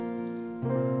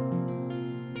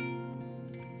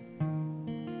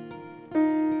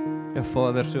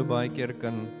Vader, so baie keer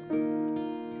kan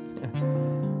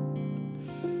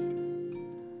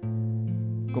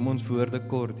kom ons woorde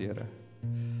kort, Here,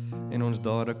 en ons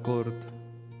dade kort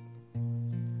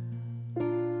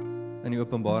in die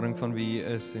openbaring van wie U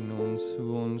is en hoe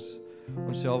ons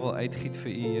onsself wil uitgiet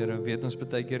vir U, Here, weet ons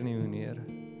baie keer nie hoe nie, Here.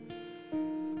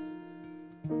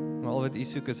 Maar al wat U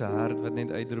soek is 'n hart wat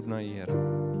net uitroep na U, Here.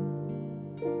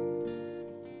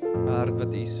 'n Hart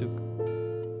wat U soek.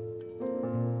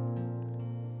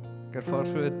 Ek ervaar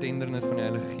so 'n tendernis van die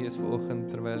Heilige Gees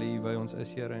vanoggend terwyl U by ons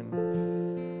is, Here, en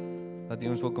dat U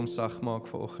ons wil kom sag maak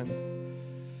vanoggend.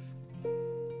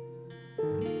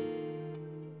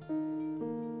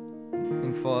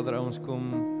 En Vader, ons kom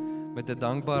met 'n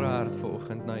dankbare hart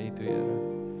vanoggend na U toe, Here.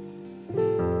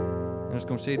 En ons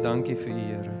kom sê dankie vir U,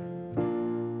 Here.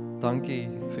 Dankie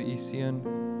vir U seën.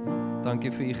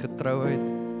 Dankie vir U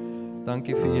getrouheid.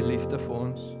 Dankie vir U liefde vir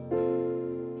ons.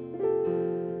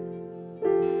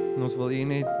 En ons wil U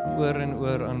net oor en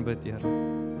oor aanbid, Here.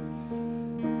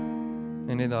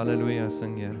 En net halleluja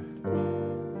sing, Here.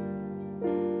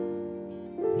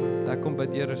 Ek kom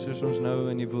bid, Here, soos ons nou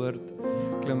in die woord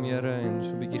klim, Here, en so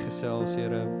 'n bietjie gesels,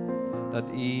 Here, dat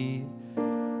U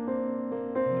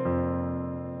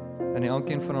in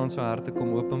elkeen van ons harte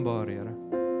kom openbaar, Here.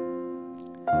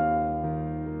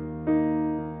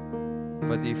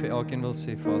 Wat U vir elkeen wil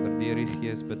sê, Vader, deur die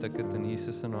Gees bid ek dit in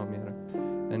Jesus se naam, Here.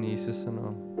 In Jesus se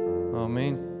naam.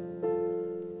 Amen.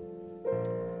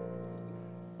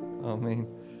 Amen.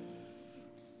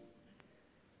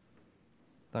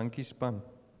 Dankie span.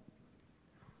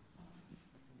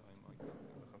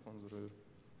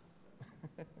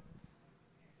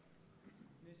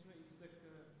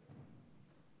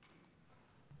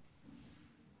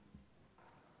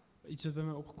 Iets wat by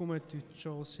my opgekom het toe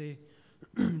Charles sê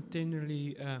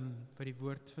tenderly vir die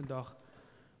woord vandag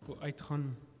wil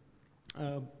uitgaan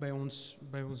by ons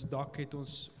dak het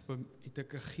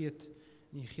ek 'n geet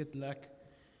en die geet lek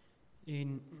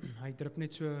en hy drup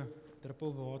net so 'n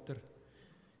druppel water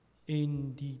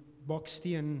en die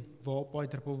baksteen waarop daai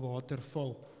druppel water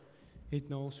val het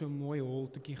nou al so 'n mooi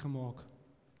holtetjie gemaak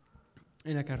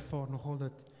en ek ervaar nogal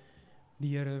dat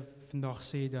die Here vandag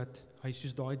sê dat hy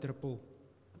soos daai druppel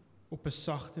op 'n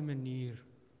sagte manier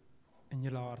in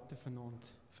julle harte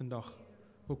vandag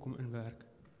wil kom inwerk.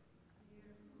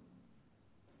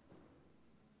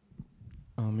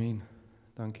 Amen.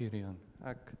 Dankie, Rian.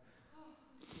 Ek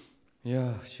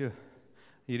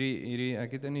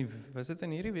het was dit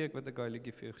in hierdie week wat ek daai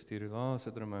liedjie vir jou gestuur het? Daar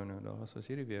sit Ramona, daar was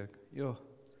hierdie week. Ja.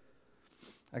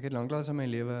 Ek het lanklaas in my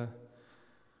lewe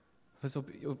was op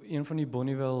een van die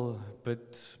Bonnieville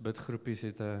bidgroepies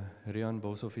het Rian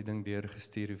Boshoff die ding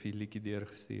deurgestuur, of die liedjie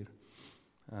deurgestuur.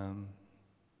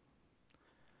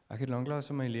 Ek het lanklaas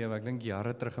in my lewe, ek dink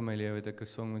jare terug in my lewe het ek 'n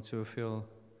song met soveel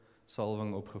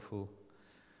salwing opgevoel.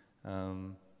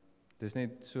 Dis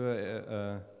net so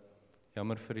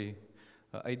jammer vir die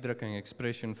uitdrukking,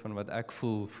 expression van wat ek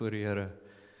voel voor die Here.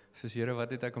 Soos Here,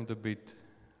 wat het ek om te bied?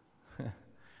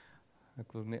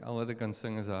 Ek wil net al wat ek kan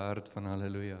sing is 'n hart van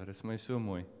halleluja. Dit is my so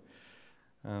mooi.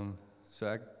 So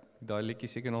ek daai liedjie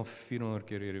seker al 400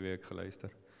 keer hierdie week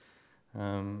geluister.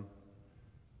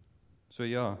 So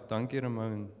ja, dankie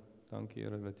Ramon, dankie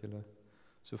Here dat julle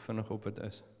so vinnig op dit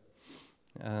is.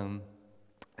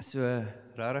 So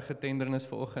regtig tendernis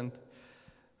vanoggend.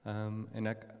 En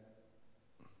ek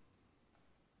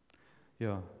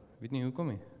weet nie hoekom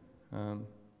nie.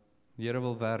 Die Here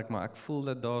wil werk, maar ek voel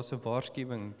dat daar 'n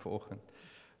waarskuwing vanoggend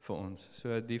vir ons.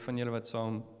 So die van julle wat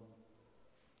saam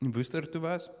in Woester toe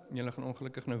was, julle gaan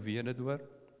ongelukkig nou weer dit hoor.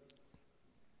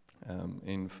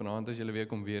 En vanaand is julle weer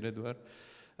kom weer dit hoor.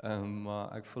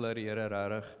 Maar ek voel dat die Here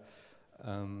regtig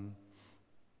 'n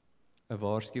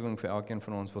waarskuwing vir elkeen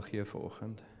van ons wil gee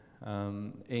vanoggend.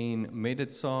 En met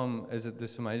dit saam is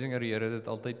dit amazing dat die Here dit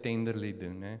altyd tenderly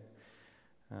doen, hè.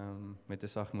 Met 'n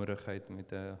sagmoedigheid,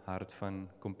 met 'n hart van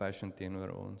compassion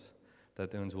teenoor ons,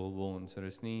 dat hy ons wil woon. So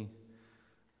dis nie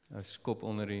 'n skop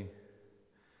onder die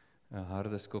 'n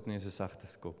harde skop nie, is 'n sagte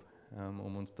skop,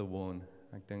 om ons te woon.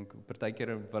 Ek dink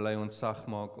partykeer wil hy ons sag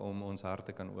maak om ons hart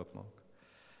te kan oopmaak.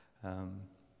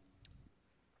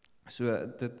 So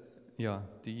dit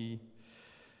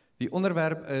die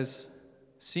onderwerp is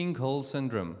sinkhole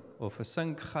syndrome of 'n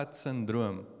sinkgat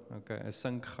syndroom. Okay, 'n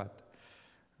sinkgat.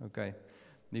 Okay.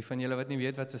 Die van julle wat nie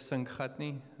weet wat 'n sinkgat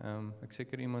nie, ek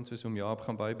seker iemand soos om Jaap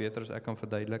gaan baie beter as ek kan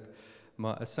verduidelik,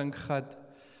 maar 'n sinkgat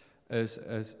is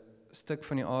 'n stuk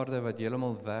van die aarde wat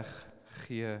heeltemal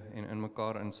weggee en in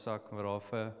mekaar insak, waar daar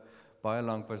vir baie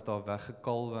lank was daar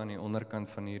weggekalwe aan die onderkant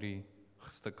van hierdie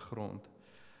stuk grond.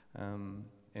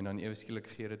 En dan ewe skielik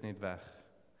gee dit net weg.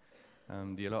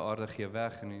 Die hele aarde gee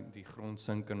weg en die grond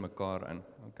sink in mekaar in.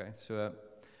 Okay, so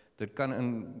dit kan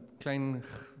in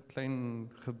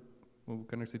hoe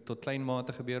kan ek sê, tot klein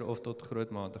mate gebeur of tot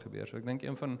groot mate gebeur. So ek dink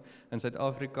in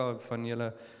Suid-Afrika van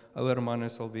julle ouer manne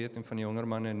sal weet en van die jonger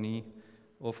manne nie,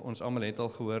 of ons almal het al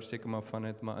gehoor seker maar van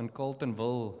dit, maar in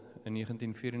Carletonville in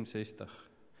 1964.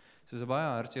 So is 'n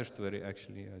baie hartseer storie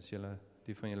actually, as julle,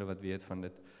 die van julle wat weet van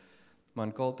dit. Maar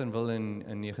in Carletonville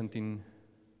in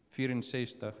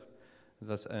 1964, dit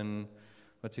was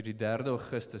wat sê die 3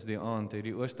 Augustus die aand, het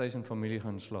die Oosthuizen familie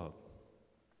gaan slaap.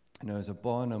 En nou is 'n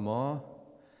pa en 'n ma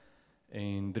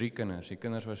en 3 kinders. Die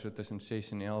kinders was so tussen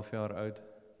 6 en 11 jaar oud.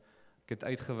 Ek het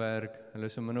uitgewerk, hulle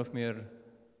is so min of meer,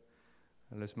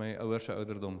 hulle is my ouers se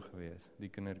ouderdom gewees, die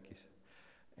kindertjies.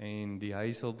 En die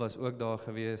huishulp was ook daar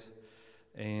gewees,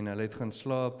 en hulle het gaan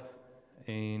slaap,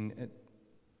 en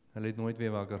hulle het nooit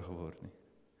weer wakker geword nie.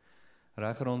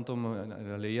 Reg rondom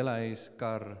hulle hele huis,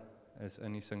 kar, is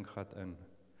in die sinkgat in.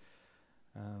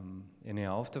 En die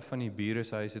helfte van die bure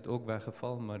se huis het ook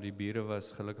weggeval, maar die bure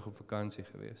was gelukkig op vakansie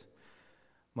gewees.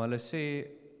 Maar hulle sê,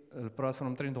 hulle praat van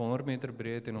omtrent 100 meter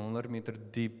breed en 100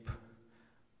 meter diep,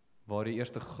 waar die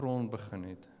eerste grond begin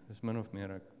het. Dis min of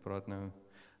meer, ek praat nou,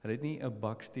 hulle het nie 'n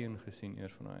baksteen gesien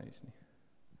eers van die huis nie.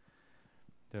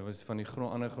 Dit was van die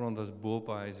ander grond was bo op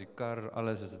die huis, die kar,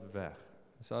 alles is weg.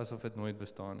 Dit is asof dit nooit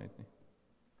bestaan het nie.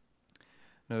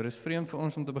 Nou, dit is vreemd vir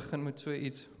ons om te begin met so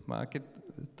iets, maar ek het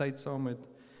tyd saam met,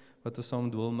 wat ons saam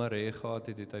met Wilmaree gehad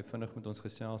het hy vinnig met ons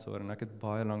gesels oor, en ek het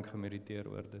baie lank gemediteer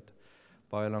oor dit.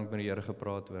 Baie lank met die Here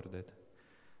gepraat oor dit.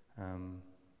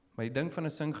 Maar die ding van 'n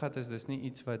sinkgat is, dis nie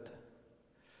iets wat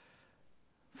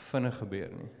vinnig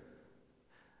gebeur nie.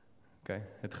 Okay,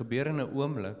 het gebeur in 'n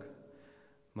oomblik,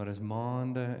 maar is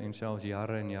maande en selfs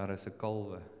jare en jare se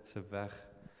kalwe, se weg,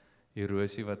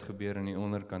 erosie wat gebeur in die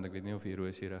onderkant. Ek weet nie of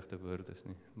erosie regte woord is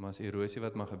nie, maar is erosie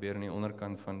wat maar gebeur in die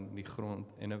onderkant van die grond,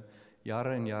 en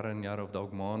jare en jare en jare, of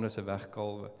dalk maande se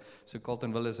wegkalwe. So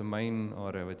Carletonville is 'n myn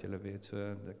area wat julle weet, so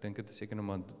ek dink dit is seker nog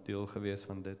maar deel gewees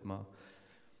van dit, maar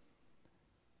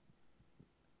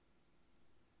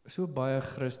so baie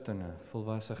Christene,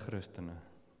 volwasse Christene,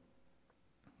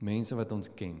 mense wat ons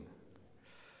ken,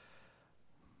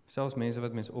 selfs mense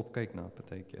wat mense opkyk na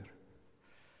partykeer,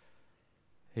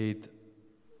 het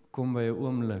kom by 'n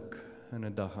oomblik in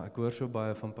 'n dag. Ek hoor so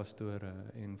baie van pastore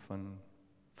en van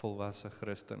volwasse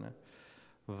Christene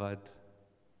wat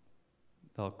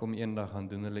daar kom eendag aan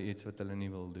doen hulle iets wat hulle nie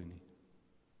wil doen nie.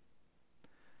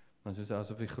 Maar soos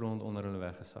asof die grond onder hulle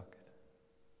weggesak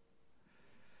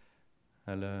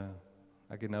het.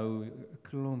 Ek het nou 'n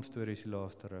klomp stories die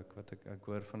laaste ruk wat ek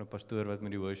hoor van 'n pastoor wat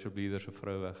met die worship leader se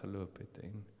vrou weggeloop het,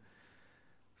 en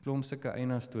klomp sulke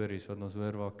eina stories wat ons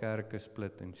hoor waar kerke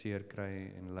split en seer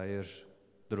kry en leiers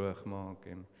droog maak,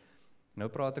 en nou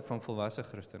praat ek van volwasse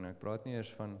Christene, ek praat nie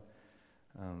eers van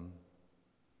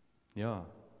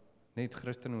net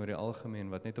Christene oor die algemeen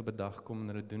wat net op 'n dag kom en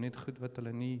hulle doen net goed wat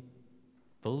hulle nie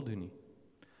wil doen nie.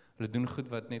 Hulle doen goed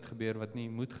wat net gebeur wat nie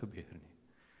moet gebeur nie.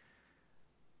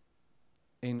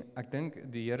 En ek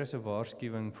dink die Here se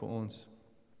waarskuwing vir ons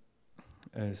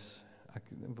is, ek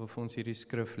wil vir ons hierdie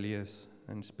skrif lees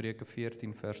in Spreuke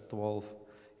 14 vers 12,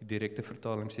 die direkte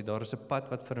vertaling sê, daar is 'n pad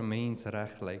wat vir 'n mens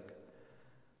reg lyk,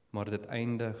 maar dit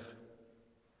eindig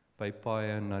by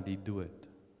paaie na die dood.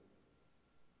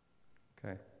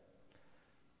 Okay.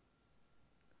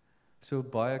 So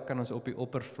baie kan ons op die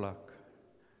oppervlak,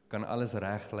 kan alles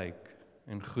reg lyk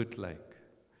en goed lyk,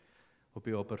 op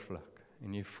die oppervlak.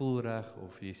 En jy voel reg,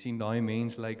 of jy sien daai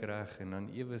mens lyk reg, en dan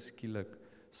ewe skielik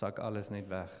sak alles net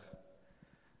weg.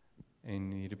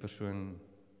 En hierdie persoon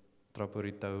trap oor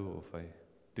die tou, of hy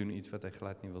doen iets wat hy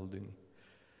glad nie wil doen nie.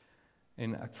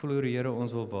 En ek voel hoe die Here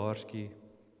ons wil waarsku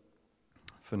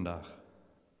vandag,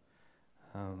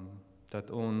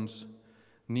 dat ons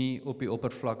nie op die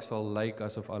oppervlak sal lyk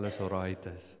asof alles alright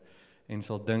is, en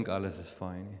sal dink alles is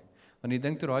fyn nie. Want ek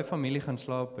dink toe daai familie gaan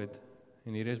slaap het,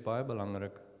 en hier is baie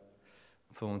belangrik,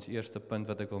 vir ons eerste punt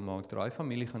wat ek wil maak, toe daai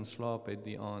familie gaan slaap het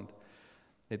die aand,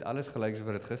 het alles gelyk soos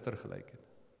wat dit gister gelyk het.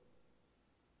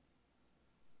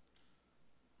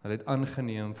 Hulle het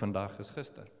aangeneem vandag is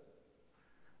gister.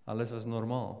 Alles was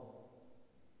normaal.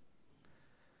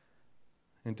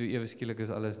 En toe ewe skielik is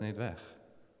alles net weg.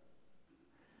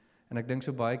 En ek dink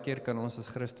so baie keer kan ons as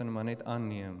Christene maar net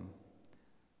aanneem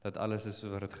dat alles is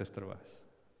soos wat dit gister was.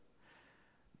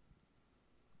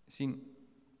 Sien,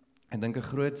 ek dink 'n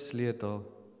groot sleutel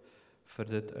vir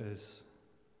dit is,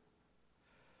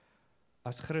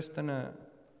 as Christene,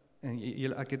 en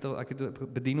ek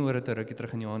het bedien oor dit 'n rukkie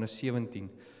terug in Johannes 17,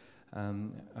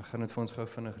 ek gaan dit vir ons gou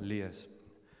vinnig lees.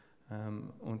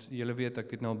 Julle weet,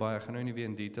 ek het nou baie, ek gaan nou nie weer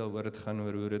in detail oor dit gaan,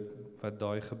 oor hoe dit, wat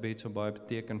daai gebed so baie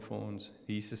beteken vir ons.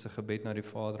 Jesus se gebed na die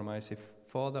Vader, maar hy sê,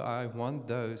 Father, I want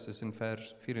those, is in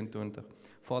vers 24,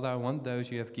 Father, I want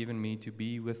those you have given me to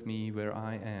be with me where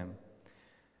I am,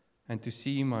 and to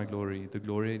see my glory, the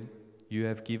glory you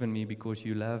have given me because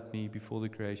you loved me before the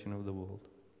creation of the world.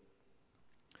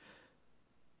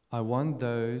 I want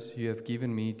those you have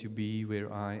given me to be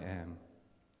where I am.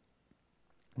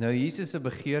 Nou, Jesus se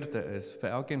begeerte is vir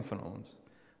elkeen van ons.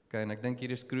 Okay, en ek dink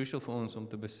hier is crucial vir ons om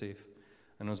te besef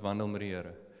in ons wandel met die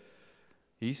Here.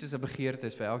 Jesus se begeerte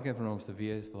is vir elkeen van ons te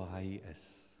wees waar hy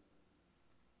is.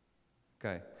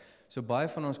 Okay, so baie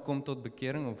van ons kom tot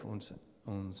bekering, of ons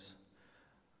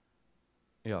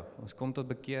kom tot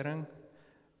bekering,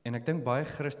 en ek dink baie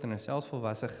Christene, selfs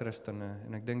volwasse Christene,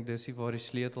 en ek dink dis waar die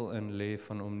sleutel in lê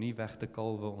van om nie weg te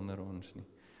kalwe onder ons nie,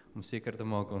 om seker te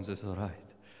maak ons is alright.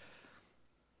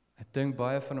 Ek dink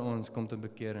baie van ons kom tot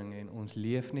bekering en ons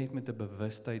leef net met 'n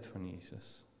bewustheid van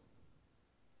Jesus.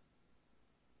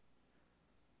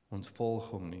 Ons volg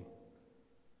hom nie.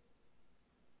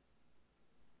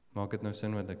 Maak dit nou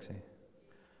sin wat ek sê?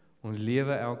 Ons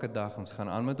lewe elke dag, ons gaan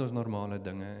aan met ons normale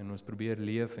dinge en ons probeer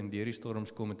leef en deur die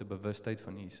storms kom met 'n bewustheid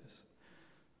van Jesus.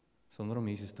 Sonder om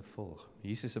Jesus te volg.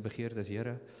 Jesus se begeerte is,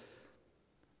 Here,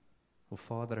 o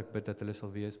Vader, ek bid dat hulle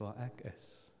sal wees waar ek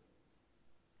is.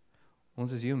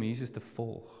 Ons is hier om Jesus te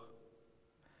volg.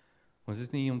 Ons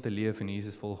is nie hier om te leef en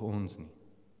Jesus volg ons nie.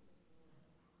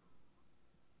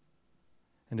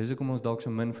 En dis hoekom ons dalk so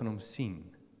min van hom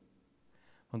sien.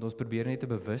 Want ons probeer net 'n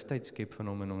bewustheid skep van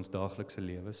hom in ons daaglikse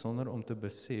lewe, sonder om te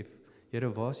besef, Here,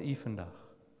 waar is u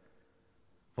vandag?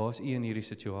 Waar is u in hierdie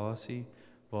situasie?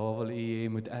 Waar wil u hê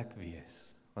moet ek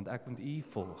wees? Want ek moet u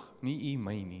volg, nie u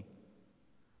my nie.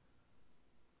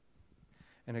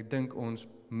 En ek dink ons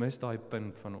mis daai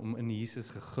punt van om in Jesus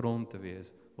gegrond te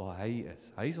wees, waar hy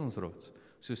is. Hy is ons rots.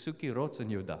 So soek die rots in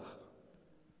jou dag.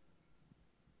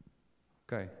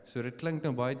 Okay, so dit klink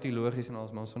nou baie teologies en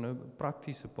alles, maar ons gaan nou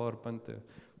prakties 'n paar punte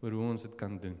oor hoe ons dit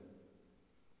kan doen.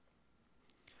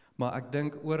 Maar ek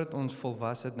dink oor dit ons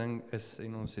volwasse ding is,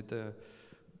 en ons het 'n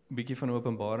bietjie van 'n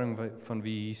openbaring van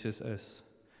wie Jesus is.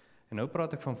 En nou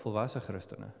praat ek van volwasse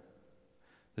Christene.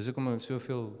 Dis hoekom ons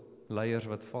soveel leiers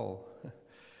wat val.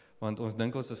 Want ons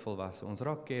dink ons is volwasse, ons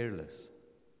raak careless.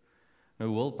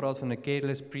 Nou Will praat van 'n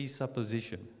careless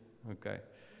presupposition. Okay.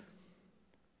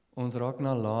 Ons raak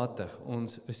nalatig,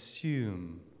 ons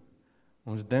assume,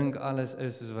 ons dink alles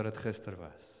is soos wat dit gister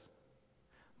was.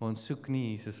 Maar ons soek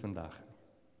nie Jesus vandag nie.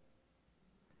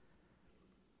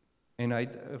 En hy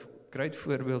het 'n groot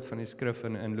voorbeeld van die skrif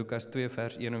in Lukas 2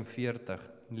 vers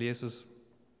 41. Lees ons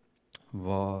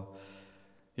waar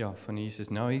van Jesus.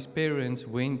 Now his parents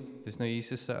went, dis nou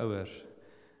Jesus se ouers.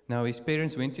 Now his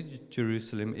parents went to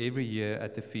Jerusalem every year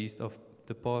at the feast of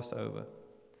the Passover.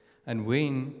 And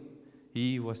when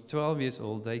he was 12 years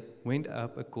old, they went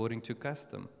up according to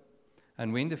custom.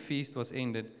 And when the feast was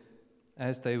ended,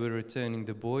 as they were returning,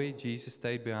 the boy Jesus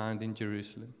stayed behind in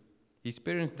Jerusalem. His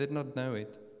parents did not know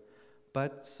it,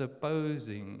 but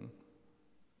supposing,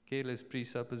 careless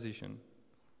presupposition,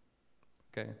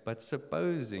 but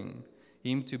supposing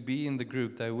him to be in the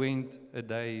group, they went a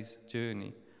day's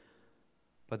journey.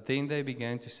 But then they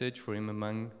began to search for him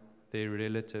among their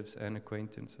relatives and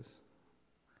acquaintances.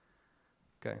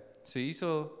 So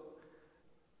hierso,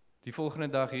 die volgende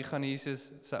dag, hier gaan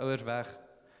Jesus sy ouers weg,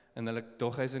 en hulle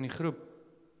dog hy's in die groep.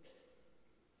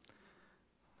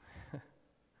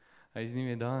 Hy is nie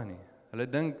meer daar nie. Hulle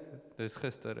dink, dis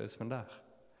gister, is vandag.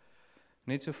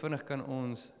 Net so vinnig kan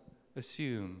ons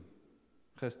assume,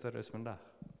 gister is vandag.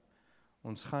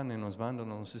 Ons gaan en ons wandel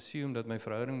en ons assume dat my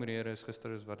verhouding met die Here is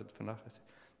gister is wat dit vandag is.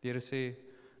 Die Here sê,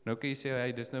 nou kan jy sê,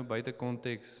 hey, dis nou buite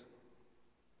konteks.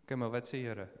 Maar wat sê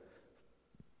Here?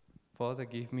 Father,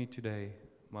 give me today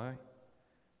my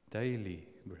daily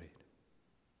bread.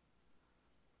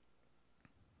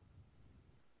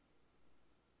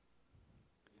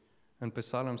 In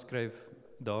Psalm skryf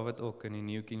David ook in die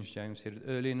New King James, sê,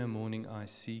 early in the morning I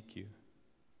seek you.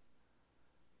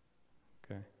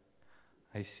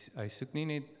 Hy soek nie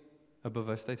net 'n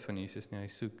bewustheid van Jesus nie, hy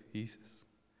soek Jesus.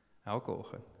 Elke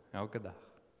oggend, elke dag.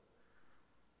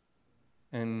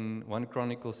 In 1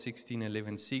 Chronicles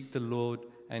 16:11, seek the Lord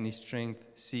and his strength,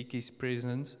 seek his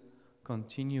presence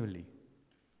continually.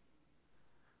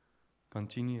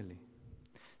 Continually.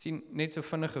 Sien, net so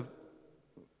vinnige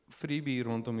freebie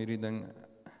rondom hierdie ding.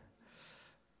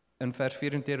 In vers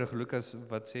 34, Lukas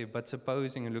wat sê, but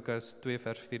supposing, in Lukas 2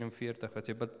 vers 44, wat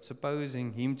sê, but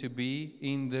supposing him to be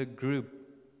in the group.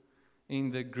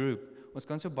 Ons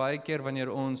kan so baie keer wanneer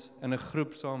ons in 'n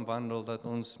groep saam wandel, dat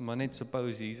ons maar net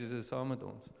suppose Jesus is saam met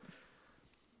ons.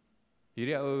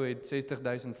 Hierdie ou het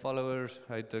 60,000 followers,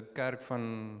 hy het 'n kerk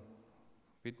van,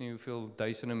 weet nie hoeveel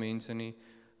duisende mense nie.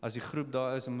 As die groep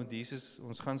daar is, dan moet Jesus,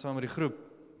 ons gaan saam met die groep,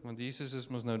 want Jesus is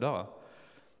mos nou daar.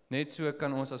 Net so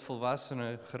kan ons as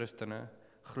volwassene Christene,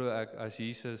 glo ek, as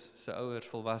Jesus se ouers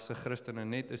volwasse Christene,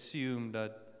 net assume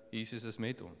dat Jesus is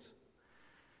met ons.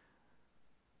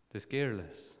 Dis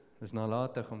careless. Dis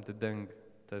nalatig om te dink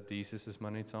dat Jesus is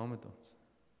maar net saam met ons.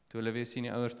 Toe hulle weer sien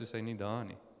die ouers, toe is hy nie daar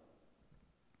nie.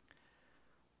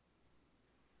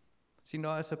 Sien,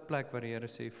 daar is 'n plek waar die Here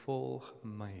sê, volg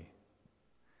my.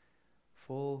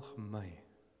 Volg my.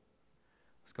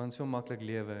 Ons kan so maklik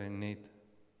lewe en net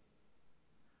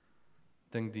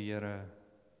dink die Here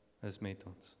is met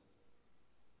ons.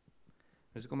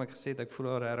 Dis hoekom ek gesê het, ek voel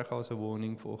daar regtig as 'n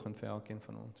warning vanoggend vir elkeen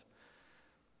van ons.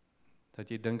 Dat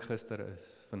jy dink gister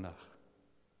is vandag.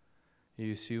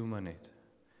 Jy assume maar net.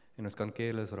 En ons kan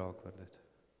careless raak oor dit.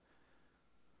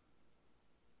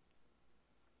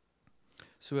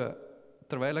 So,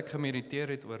 terwyl ek gemediteer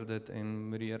het oor dit en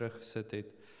met die Here gesit het,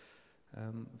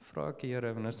 vra ek die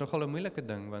Here, want dit is nogal 'n moeilike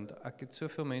ding, want ek het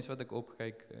soveel mense wat ek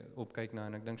opkyk na,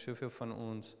 en ek dink soveel van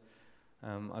ons,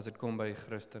 as dit kom by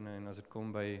Christene, en as dit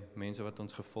kom by mense wat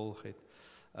ons gevolg het,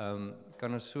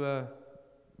 kan ons so,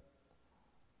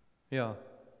 ja,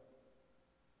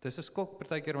 dis 'n skok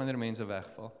partykeer wanneer mense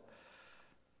wegval,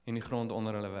 en die grond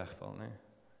onder hulle wegval, nee.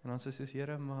 En dan sê ons,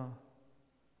 Here, maar,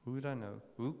 hoe dan nou?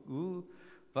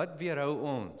 Wat weerhou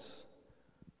ons?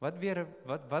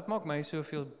 Wat maak my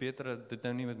soveel beter dat dit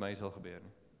nou nie met my sal gebeur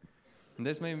nie? En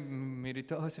dis my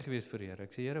meditasie gewees vir Here.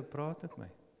 Ek sê, Here, praat met my.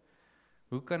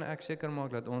 Hoe kan ek seker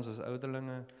maak dat ons as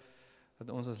ouderlinge, dat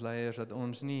ons as leiers, dat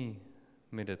ons nie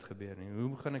met dit gebeur nie?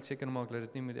 Hoe gaan ek seker maak dat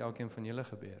dit nie met elkeen van julle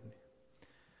gebeur nie?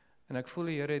 En ek voel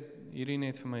die Here het hierdie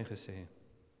net vir my gesê.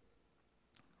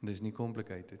 Dis nie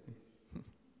complicated nie.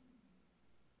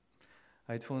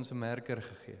 Hy het vir ons 'n merker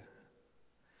gegee.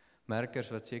 Merkers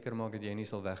wat seker maak dat jy nie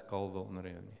sal wegkalwe onder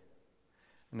jou nie.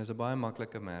 En dis 'n baie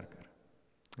maklike merker.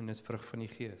 En dis vrug van die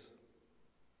Gees.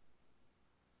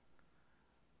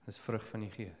 Dis vrug van die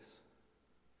Gees.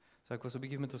 So ek was 'n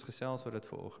bietjie met ons gesels oor dit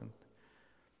vanoggend.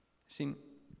 Sien,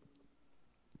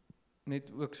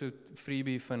 net ook so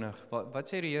freebie vinnig. Wat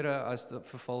sê die Here as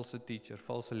vir valse teacher,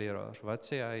 valse leraars? Wat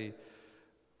sê hy?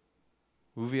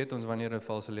 Hoe weet ons wanneer 'n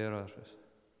valse leraar is?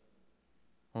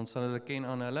 Ons sal hulle ken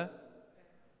aan hulle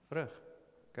vrug.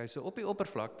 Okay, so op die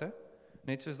oppervlakte,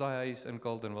 net soos daai huis in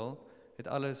Carltonville, het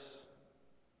alles,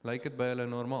 lyk dit by hulle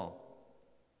normaal.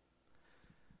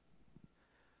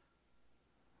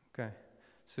 Okay,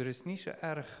 so dis nie so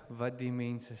erg wat die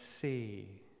mense sê,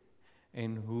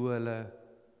 en hoe hulle,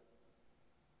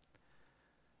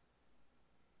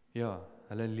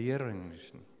 hulle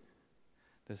lerings nie.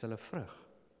 Dis hulle vrug.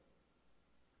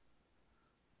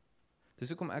 Dis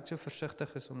hoekom ek so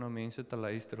versigtig is om na mense te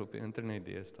luister op die internet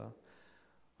deesdae.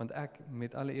 Want ek,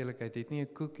 met alle eerlikheid, het nie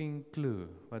 'n cooking clue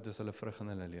wat is hulle vrug in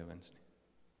hulle lewens nie.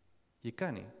 Jy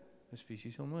kan nie, dis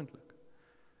fisies onmoontlik.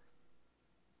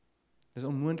 Dis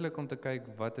onmoontlik om te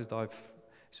kyk wat is daai,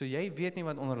 so jy weet nie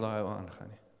wat onder daai aangaan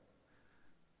nie.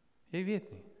 Jy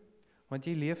weet nie, want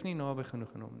jy leef nie naby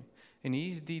genoeg aan hom nie. En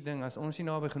hier is die ding, as ons nie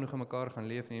naby genoeg aan mekaar gaan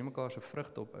leef nie, en mekaar se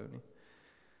vrugte ophou nie,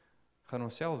 gaan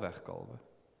ons self wegkalwe.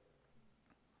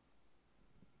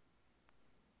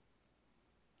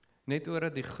 Net oor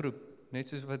dat die groep, net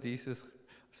soos wat Jesus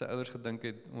sy ouers gedink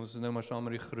het, ons is nou maar saam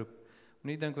met die groep.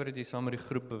 Moenie dink oor dat jy saam met die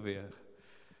groep beweeg.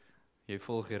 Jy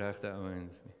volg die regte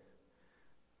ouens nie.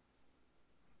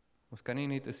 Ons kan nie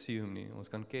net assume nie, ons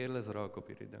kan careless raak op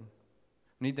hierdie ding.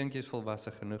 Nie dink jy is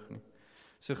volwasse genoeg nie.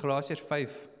 So Galasiërs 5,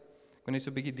 ek wil net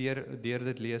so 'n bietjie deur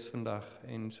dit lees vandag,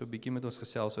 en so 'n bietjie met ons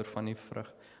gesels oor van die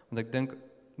vrug. Want ek dink,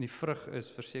 die vrug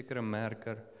is verseker 'n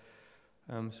merker,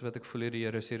 so wat ek voel die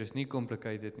Here sê, is nie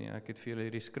complicated nie. Ek het vir julle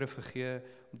hierdie skrif gegee,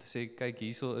 om te sê, kyk,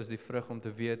 hierso is die vrug om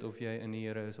te weet of jy in die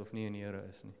Here is, of nie in die Here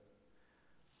is nie.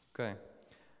 Okay.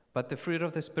 But the fruit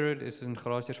of the Spirit is in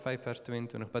Galasiërs 5 vers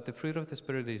 22. But the fruit of the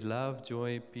Spirit is love,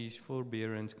 joy, peace,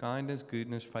 forbearance, kindness,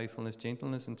 goodness, faithfulness,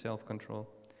 gentleness, and self-control.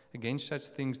 Against such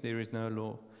things there is no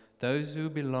law. Those who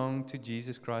belong to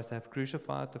Jesus Christ have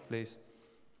crucified the flesh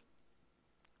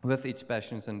with its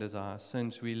passions and desires.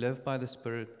 Since we live by the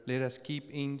Spirit, let us keep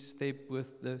in step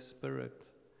with the Spirit.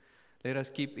 Let us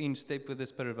keep in step with the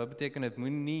Spirit. Wat beteken dit?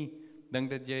 Moenie dink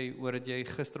dat jy, oor dat jy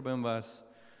gister by hom was,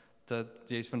 dat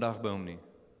jy is vandag by hom nie.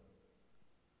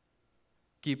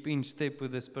 Keep in step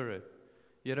with the Spirit.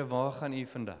 Here, waar gaan u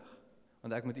vandag?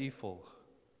 Want ek moet u volg.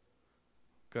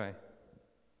 Okay.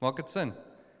 Maak dit sin?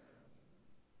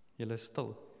 Julle is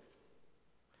stil.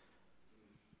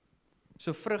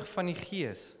 So vrug van die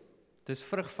Gees. Dis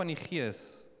vrug van die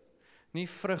Gees. Nie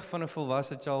vrug van 'n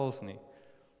volwasse Charles nie.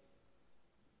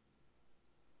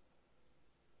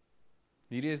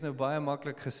 Hierdie is nou baie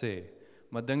maklik gesê,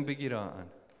 maar dink bietjie daaraan.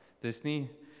 Dis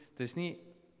nie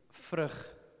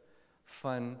vrug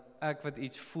van ek wat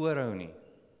iets voorhou nie.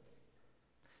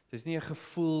 Dis nie 'n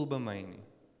gevoel by my nie.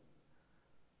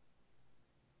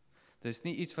 Dis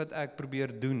nie iets wat ek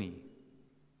probeer doen nie.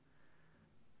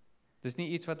 Dis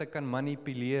nie iets wat ek kan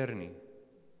manipuleer nie.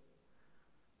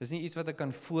 Dis nie iets wat ek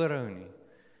kan voorhou nie.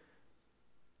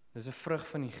 Dis 'n vrug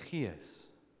van die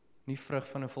Gees, nie vrug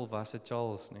van 'n volwasse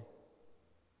Charles nie.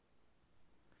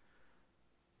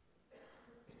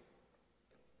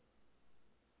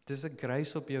 Dis 'n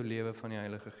grace op jou lewe van die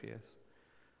Heilige Gees,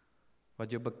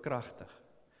 wat jou bekragtig.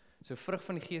 So vrug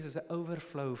van die Gees is 'n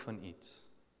overflow van iets.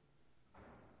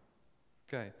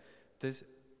 OK, dis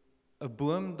 'n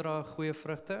boom dra goeie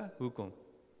vrugte, hoekom?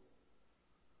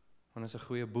 Want is 'n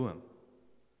goeie boom.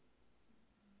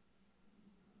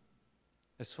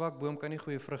 'n swak boom kan nie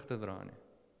goeie vrugte dra nie.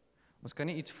 Ons kan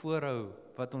nie iets voorhou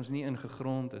wat ons nie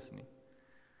ingegrond is nie.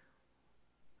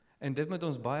 En dit moet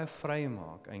ons baie vry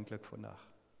maak eintlik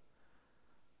vandag.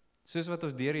 Soos wat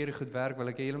ons deur hierdie goed werk, wil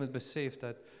ek hê julle moet besef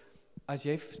dat as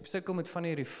jy sukkel met van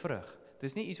hierdie vrug,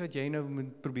 dis nie iets wat jy nou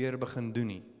moet probeer begin doen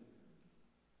nie.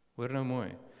 Hoor nou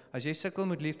mooi. As jy sukkel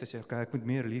met liefde, sê okay, ek moet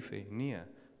meer lief hê. Nee,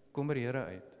 kom by die Here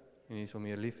uit en jy sal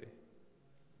meer lief hê.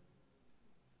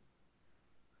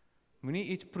 Moenie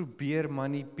iets probeer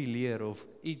manipuleer of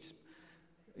iets,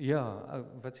 ja,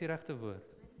 wat is die regte woord?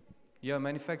 Ja,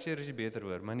 manufacture is die beter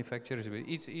woord. Manufacture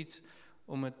is iets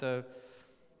om het te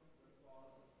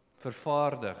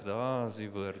vervaardig, daar is die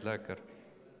woord, lekker.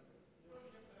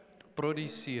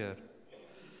 Produceer.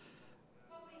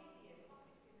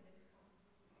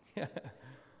 Ja.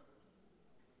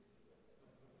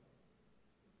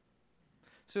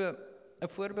 So, 'n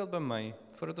voorbeeld by my,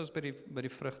 voordat ons by die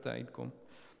vrugte uitkom.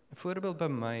 'n Voorbeeld by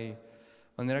my,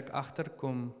 wanneer ek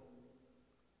agterkom,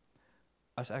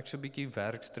 as ek so 'n bietjie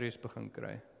werkstres begin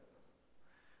kry.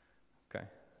 OK,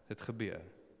 dit gebeur.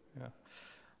 Ja.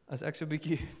 As ek so 'n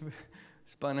bietjie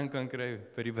spanning kan kry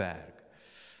by die werk.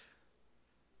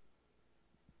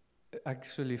 Ek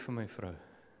is so lief vir my vrou.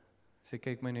 Sy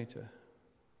kyk my net so.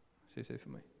 Sy sê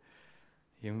vir my,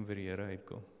 jy moet by die Here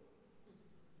uitkom.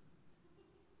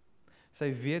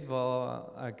 Sy weet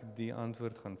waar ek die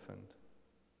antwoord gaan vind.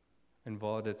 En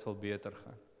waar dit sal beter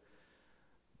gaan.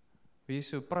 Wees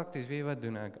so prakties, weet jy wat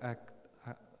doen ek?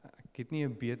 Ek het nie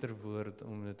 'n beter woord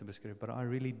om dit te beskryf, but I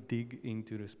really dig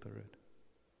into the Spirit.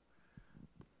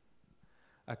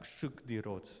 Ek soek die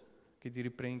rots. Ek het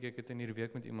hierdie prentjie, ek het in hierdie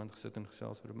week met iemand gesit en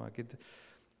gesels oor, maar ek het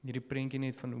hierdie prentjie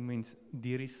net van hoe mens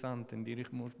deur die sand en deur die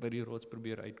gemors by die rots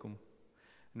probeer uitkom.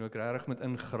 En hoe ek regtig met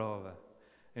ingrawe.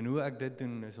 En hoe ek dit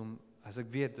doen is om, as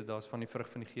ek weet dat daar's van die vrug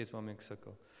van die Gees waarmee ek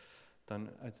sukkel, dan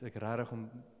is ek regtig om,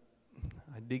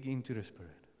 I dig into the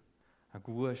Spirit. Ek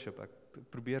worship, ek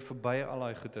probeer verby al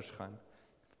daai goeters gaan.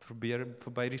 Probeer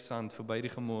verby die sand, verby die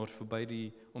gemors, verby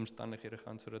die omstandighede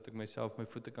gaan, sodat ek myself, my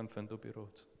voete kan vind op die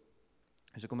rots.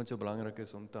 Dus hoekom dit so belangrik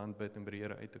is om te aanbid en by die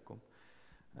Here uit te kom.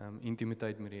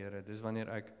 Intimiteit met die Here, dis wanneer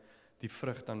ek die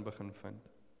vrug dan begin vind.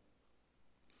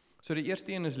 So die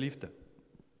eerste een is liefde.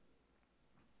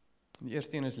 Die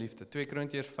eerste een is liefde. 2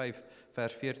 Korintiërs 5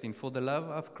 vers 14. For the love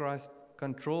of Christ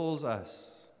controls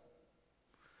us.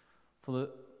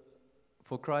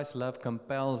 For Christ's love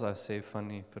compels us, sê van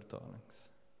die vertalings.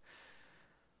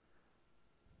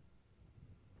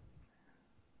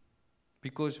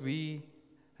 Because we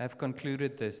have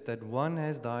concluded this, that one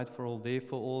has died for all,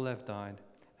 therefore all have died.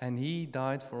 And he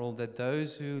died for all, that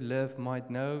those who live might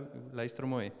know, luister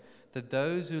mooi, that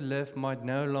those who live might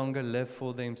no longer live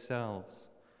for themselves,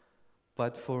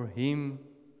 but for him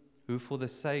who for their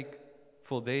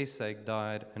sake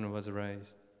died and was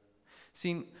raised.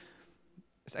 Sien,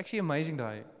 it's actually amazing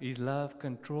that his love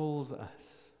controls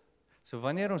us. So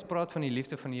wanneer ons praat van die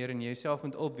liefde van die Here en jy self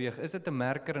moet opweeg, is dit 'n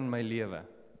merker in my lewe?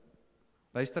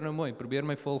 Luister nou mooi, probeer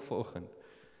my volg vanoggend.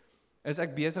 Is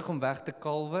ek besig om weg te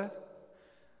kalwe?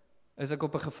 Is ek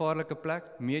op 'n gevaarlike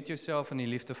plek? Meet jouself in die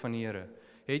liefde van die Here.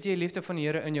 Het jy die liefde van die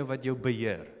Here in jou wat jou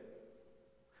beheer?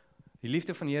 Die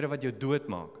liefde van die Here wat jou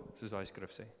doodmaak, soos daai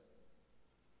skrif sê.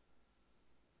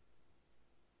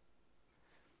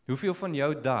 Hoeveel van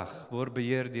jou dag word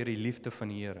beheer deur die liefde van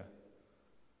die Here?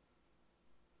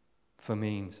 Vir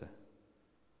mense.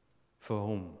 Vir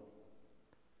hom.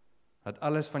 Dat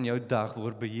alles van jou dag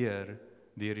word beheer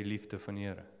deur die liefde van die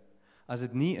Here. As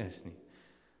dit nie is nie,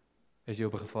 is jy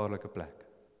op 'n gevaarlike plek.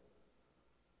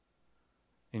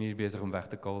 En jy is besig om weg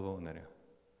te kalwe onder jou.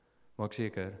 Maak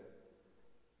seker,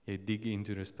 jy dig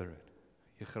into the Spirit.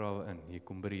 Jy grawe in, jy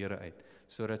kom by die Here uit,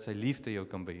 sodat sy liefde jou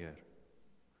kan beheer.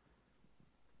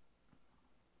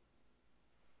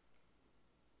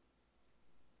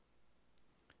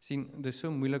 Sien, dis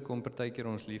so moeilik om partykeer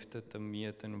ons liefde te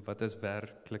meet en wat is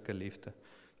werklike liefde.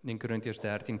 In Korintiërs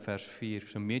 13 vers 4,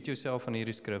 so meet jouself aan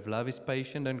hierdie skrif, love is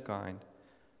patient and kind.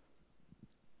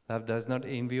 Love does not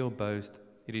envy or boast,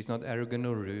 it is not arrogant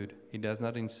or rude, it does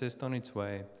not insist on its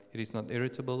way, it is not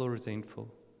irritable or resentful.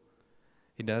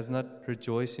 It does not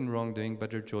rejoice in wrongdoing,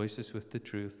 but rejoices with the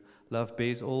truth. Love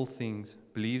bears all things,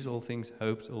 believes all things,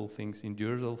 hopes all things,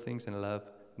 endures all things, and love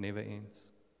never ends.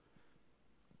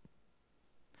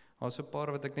 Daar's 'n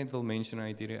paar wat ek net wil mention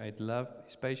uit hierdie uit. Love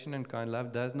is patient and kind.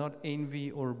 Love does not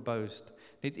envy or boast.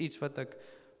 Net iets wat ek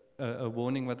 'n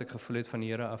warning wat ek gevoel het van die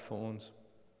Here af vir ons.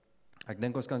 Ek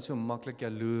dink ons kan so maklik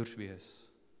jaloers wees.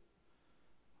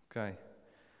 OK.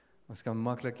 Ons kan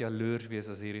maklik jaloers wees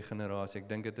as hierdie generasie. Ek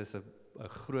dink dit is 'n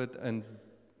groot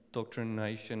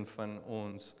indoctrination van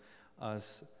ons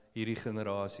as hierdie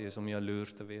generasie is om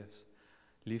jaloers te wees.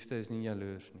 Liefde is nie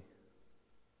jaloers nie.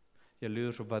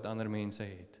 Jaloers op wat ander mense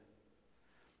het.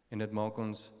 En dit maak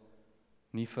ons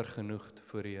nie vergenoegd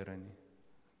voor die Here nie.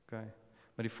 Okay.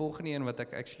 Maar die volgende een wat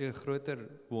ek actually 'n groter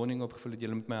warning opgevoel het,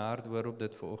 julle moet my hart hoor op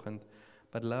dit vanoggend.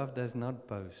 But love does not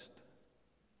boast.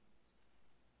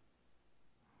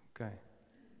 Okay.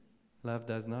 Love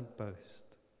does not boast.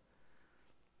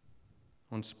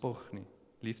 Ons spog nie.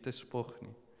 Liefde spog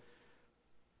nie.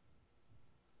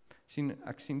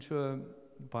 Ek sien so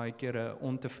baie keer 'n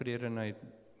ontevredenheid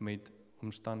met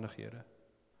omstandighede.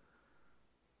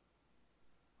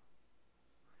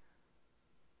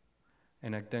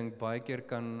 En ek dink baie keer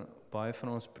kan baie van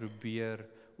ons probeer,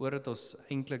 oordat ons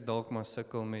eintlik dalk maar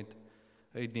sukkel met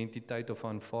identiteit of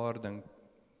aanvaarding,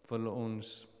 wil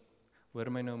ons, hoor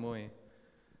my nou mooi,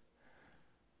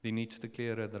 die nuutste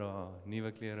klere dra,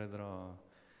 nuwe klere dra,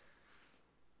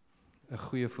 'n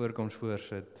goeie voorkoms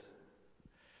voorsit.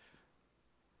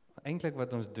 Eintlik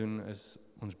wat ons doen is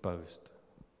ons boast.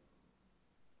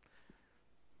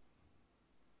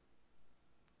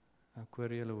 Ek hoor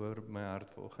julle hoor op my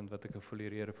hart vanoggend wat ek gevoel die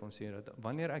Here vir ons sê, dat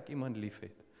wanneer ek iemand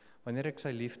liefhet, wanneer ek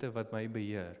sy liefde wat my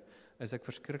beheer, is ek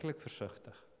verskriklik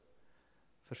versigtig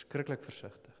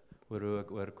oor hoe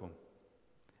ek oorkom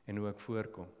en hoe ek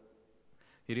voorkom.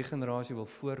 Hierdie generasie wil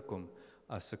voorkom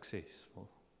as suksesvol.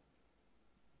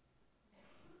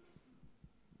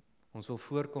 Ons wil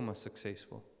voorkom as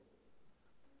suksesvol.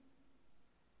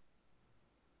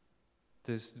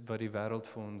 Dis wat die wêreld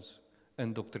vir ons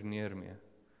indoktrineer mee.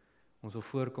 Ons wil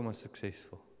voorkom as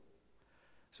suksesvol.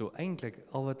 So eintlik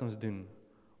al wat ons doen,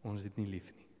 ons dit nie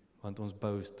lief nie, want ons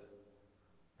boast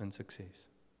in sukses.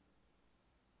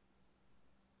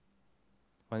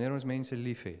 Wanneer ons mense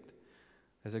lief het,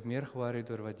 is ek meer worried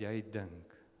oor wat jy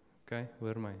dink. Okay,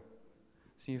 hoor my.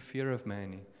 Dis nie 'n fear of man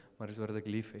nie, maar dis oor wat ek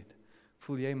lief het.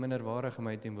 Voel jy minderwaardig in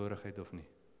my teenwoordigheid of nie?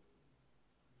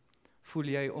 Voel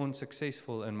jy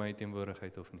onsuksesvol in my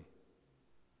teenwoordigheid of nie?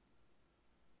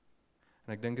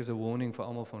 En ek dink is 'n warning vir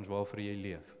almal van ons waarvoor jy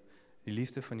leef. Die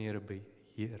liefde van die Here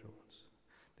beheer ons.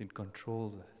 Dit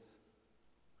controls us.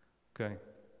 Okay.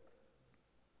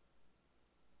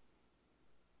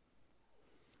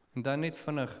 En dan net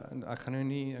vinnig, ek gaan nou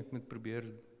nie, ek moet probeer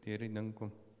deur die ding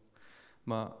kom.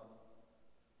 Maar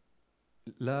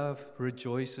love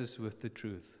rejoices with the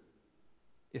truth.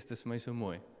 Is dit vir my so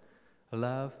mooi?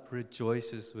 Love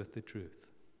rejoices with the truth.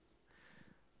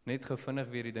 Net gevinnig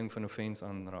weer die ding van offense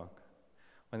aanraak.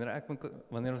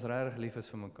 Wanneer ons regtig lief is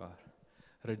vir mekaar,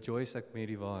 rejoice ek met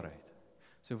die waarheid.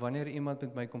 So wanneer iemand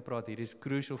met my kom praat, hier is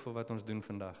crucial vir wat ons doen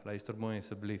vandag. Luister mooi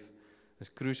asseblief. Dis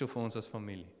crucial vir ons as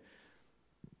familie.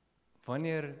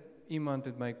 Wanneer iemand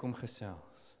met my kom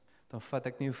gesels, dan vat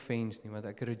ek nie offense nie, want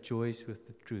ek rejoice with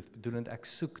the truth. Bedoelend ek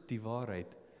soek die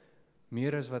waarheid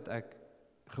meer as wat ek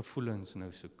gevoelens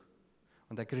nou soek.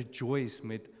 Want ek rejoice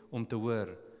met om te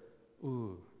hoor,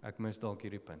 ek mis dalk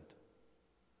hierdie punt.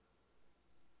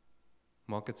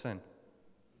 Maak dit sin?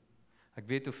 Ek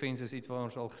weet offense is iets waar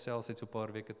ons al gesels het so 'n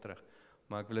paar weke terug,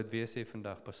 maar ek wil dit weer sê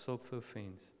vandag, pas op vir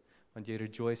offense, want jy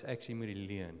rejoice actually met die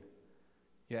leuen.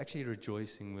 You're actually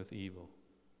rejoicing with evil.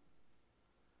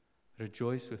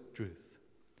 Rejoice with truth.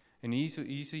 En hier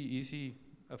is 'n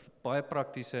baie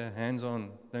praktiese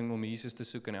hands-on ding om Jesus te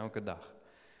soek in elke dag.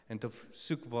 En te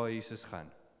soek waar Jesus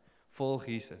gaan. Volg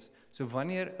Jesus. So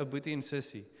wanneer 'n boetie en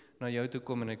sussie na jou toe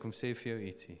kom en hy kom sê vir jou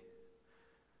ietsie,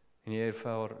 en jy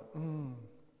ervaar,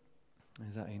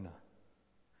 is dat eina.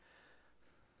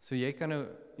 So jy kan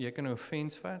nou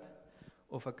offense vat,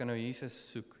 of ek kan nou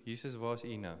Jesus soek. Jesus, waar is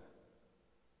u nou?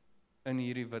 In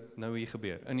hierdie wat nou hier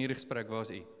gebeur, in hierdie gesprek, waar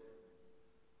is u?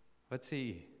 Wat sê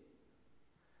u?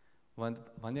 Want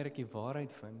wanneer ek die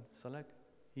waarheid vind, sal ek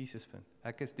Jesus vind.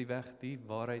 Ek is die weg, die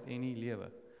waarheid en die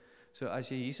lewe. So as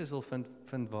jy Jesus wil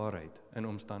vind waarheid in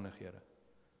omstandighede.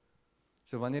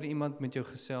 So wanneer iemand met jou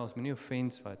gesels, moenie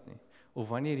offense vat nie. Of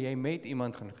wanneer jy met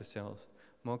iemand gaan gesels,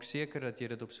 maak seker dat jy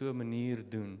dit op so 'n manier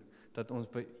doen, dat ons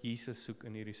by Jesus soek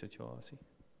in hierdie situasie.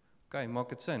 OK, maak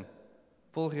dit sin?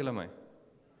 Volg julle my?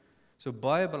 So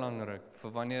baie belangrik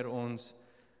vir wanneer ons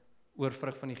oor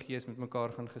vrug van die Gees met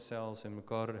mekaar gaan gesels en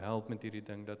mekaar help met hierdie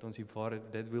ding, dat ons die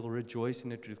waarheid, that will rejoice in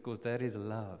the truth, because that is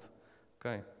love.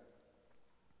 OK.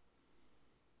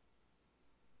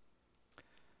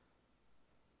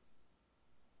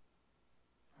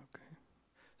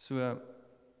 So,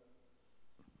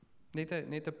 net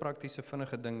 'n praktiese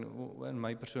vinnige ding in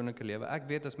my persoonlike lewe. Ek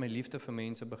weet as my liefde vir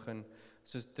mense begin,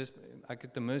 soos ek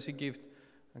het 'n mercy gift,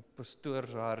 ek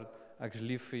pastoors hart, ek is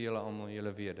lief vir julle almal,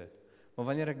 julle weet dit. Maar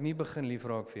wanneer ek nie begin lief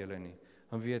raak vir julle nie,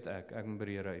 dan weet ek moet by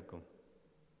die Here uitkom.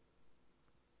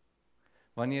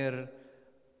 Wanneer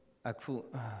ek voel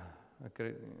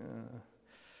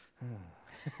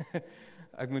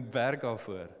ek moet werk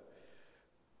daarvoor.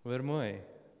 Hoor mooi.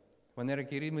 Wanneer ek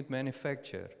hierdie moet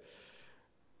manufacture,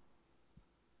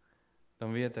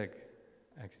 dan weet ek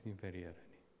is nie by die Here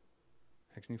nie.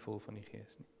 Ek is nie vol van die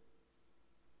Gees nie.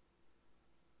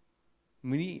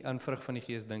 Moenie aan vrug van die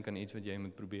Gees dink aan iets wat jy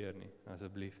moet probeer nie,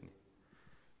 asseblief nie.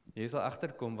 Jy sal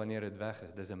agterkom wanneer dit weg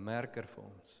is. Dis 'n merker vir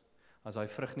ons. As daai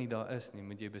vrug nie daar is nie,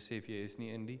 moet jy besef jy is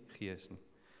nie in die Gees nie.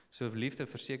 So liefde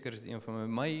verseker is een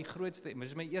van my grootste, maar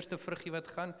dis my eerste vruggie wat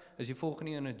gaan, is die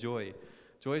volgende ene joy.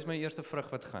 Joy is my eerste vrug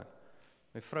wat gaan.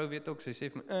 My vrou weet ook, sy sê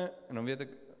vir my, en dan weet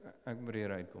ek moet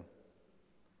hier uitkom.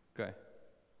 OK.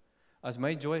 As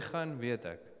my joy gaan, weet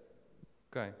ek.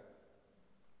 OK.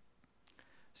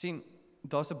 Sien,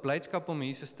 daar's 'n blydskap om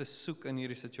Jesus te soek in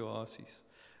hierdie situasies.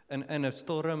 In 'n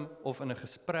storm, of in 'n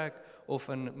gesprek, of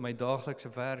in my daaglikse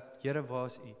werk. Here, waar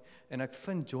is U? En ek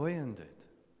vind joy in dit.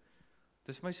 Dit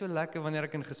is vir my so lekker wanneer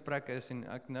ek in gesprekke is, en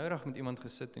ek noudag met iemand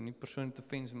gesit, en die persoon het 'n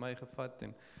offense my gevat,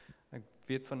 en ek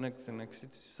weet van niks, en ek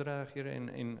sit reg hier,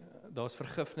 en daar's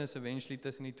vergifnis eventually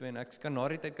tussen die twee, en ek kan na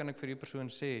die tyd kan ek vir die persoon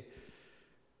sê,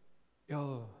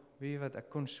 ja, weet jy wat, ek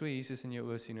kon so Jesus in jou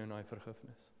oë sien in daai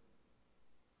vergifnis.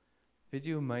 Weet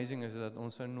jy hoe amazing is dat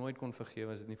ons sou nooit kon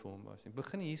vergewe as dit nie vir hom was nie.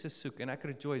 Begin Jesus soek, en ek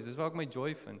rejoice, dis waar ek my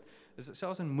joy vind, is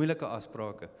selfs in moeilike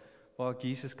afsprake, waar ek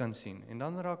Jesus kan sien, en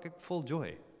dan raak ek vol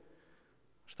joy.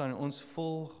 Verstaan, ons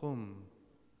volg hom.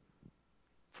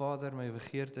 Vader, my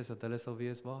begeerte is dat hulle sal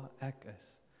weet waar ek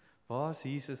is. Waar is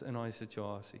Jesus in daai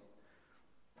situasie?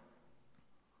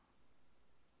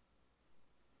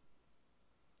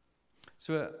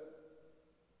 So,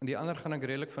 die ander gaan ek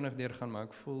redelik vinnig deurgaan, maar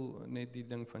ek voel net die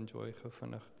ding van joy gou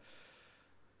vinnig.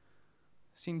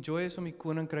 Sien, joy is om die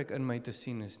koninkryk in my te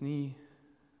sien, is nie,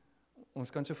 ons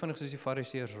kan so vinnig soos die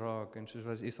fariseërs raak, en soos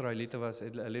wat Israeliete was,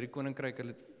 hulle die koninkryk,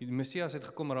 die Messias het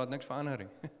gekom, maar daar het niks verander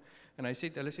nie. En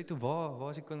hulle sê toe, waar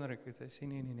is die koninkryk? Hy sê,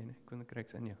 nee, koninkryk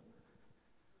is in jou.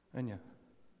 In jou.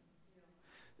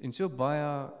 En so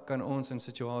baie kan ons in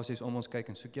situasies om ons kyk,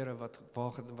 en soek Here, wat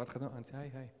gaan nou aan?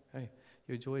 Hey,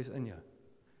 jou joy is in jou.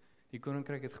 Die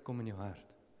koninkryk het gekom in jou hart.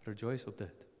 Rejoice op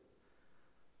dit.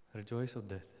 Rejoice op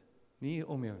dit. Nie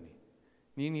om jou nie.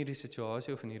 Nie in hierdie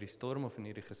situasie, of in hierdie storm, of in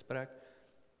hierdie gesprek.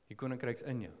 Die koninkryk is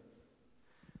in jou.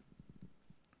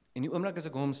 En die oomblik as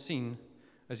ek hom sien,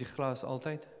 is die glas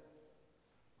altyd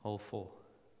half vol.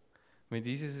 Met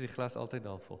Jesus is die glas altyd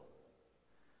half vol.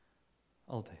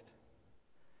 Altyd.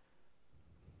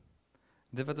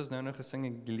 Dit wat ons nou gesing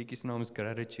het, die liedjie se naam is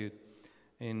Gratitude.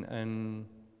 En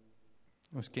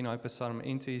ons ken daai Psalm,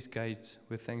 enter his gates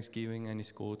with thanksgiving and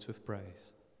his courts with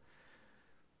praise.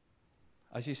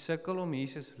 As jy sukkel om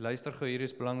Jesus, luister gou, hier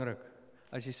is belangrik.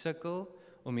 As jy sukkel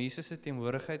om Jesus se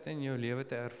teenwoordigheid in jou lewe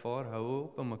te ervaar, hou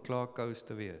op om 'n klaarkous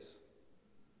te wees.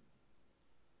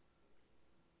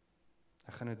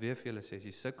 Ek gaan dit weer vir julle sê, as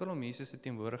jy sukkel om Jesus se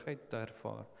teenwoordigheid te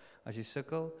ervaar, as jy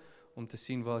sukkel om te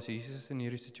sien waar is Jesus in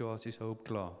hierdie situasies, hou op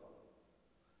klaar.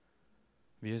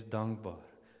 Wees dankbaar.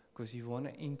 Because you want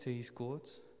to enter his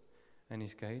courts and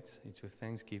his gates, it's with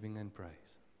thanksgiving and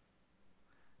praise.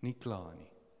 Nie klaar nie.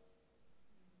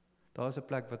 Daar is 'n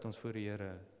plek wat ons voor die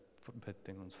Here bid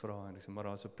en ons vra, en maar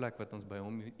daar is 'n plek wat ons by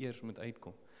hom eers moet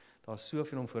uitkom. Daar is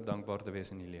soveel om voor dankbaar te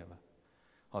wees in die lewe.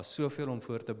 Daar is soveel om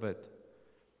voor te bid.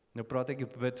 Nou praat ek nie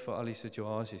bid vir al die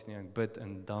situasies nie, ek bid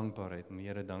in dankbaarheid om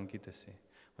Here dankie te sê.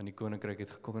 Want die koninkryk het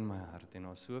gekom in my hart, en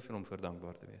daar is soveel om voor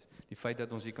dankbaar te wees. Die feit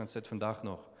dat ons hier kan sit vandag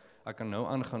nog, ek kan nou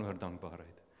aangaan oor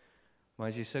dankbaarheid. Maar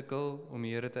as jy sukkel om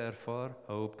die Here te ervaar,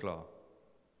 hou op klaar.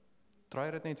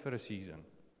 Try dit net vir 'n season.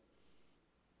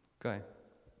 OK.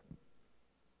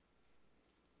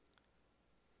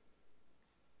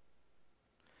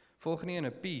 Volgende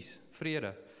ene, peace,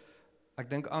 vrede. Ek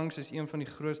dink angs is een van die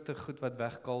grootste goed wat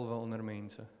wegkalwe onder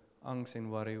mense. Angs en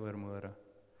worry oor môre.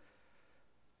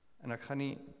 En ek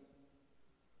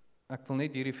wil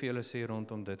net hierdie vir julle sê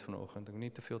rondom dit vanoggend. Ek wil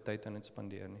nie te veel tyd aan dit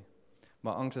spandeer nie.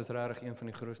 Maar angs is regtig een van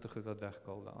die grootste goed wat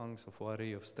wegkal, angs of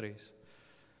worry of stres.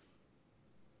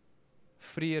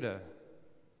 Vrede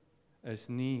is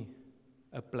nie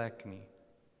 'n plek nie.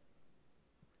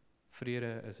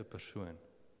 Vrede is 'n persoon.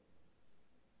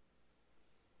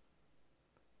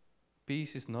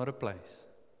 Peace is not a place,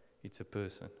 it's a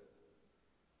person.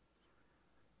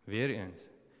 Weereens,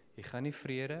 jy gaan nie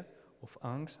vrede of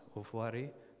angs of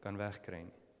worry kan wegkry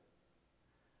nie.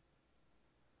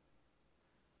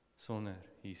 Sonder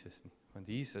Jesus nie, want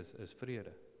Jesus is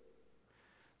vrede.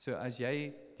 So as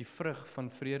jy die vrug van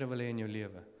vrede wil hê in jou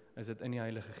lewe, is dit in die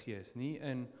Heilige Gees, nie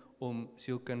in om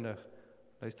sielkundig,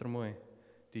 luister mooi,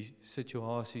 die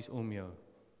situasies om jou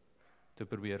te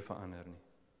probeer verander nie.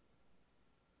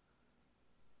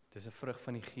 Dit is 'n vrug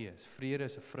van die Gees. Vrede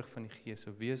is 'n vrug van die Gees.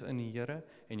 So wees in die Here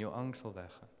en jou angs sal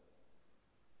weggaan.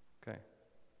 OK.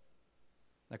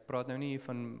 Ek praat nou nie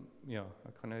van,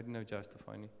 ek gaan nou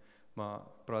justify nie, maar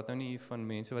praat nou nie van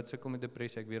mense wat sukkel met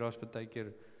depressie. Ek weet daar's baie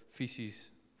keer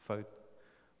fisies fout,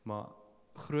 maar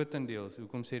grootendeels,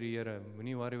 hoekom sê die Here,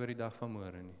 moenie worry oor die dag van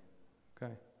môre nie.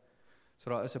 OK. So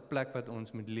daar is 'n plek wat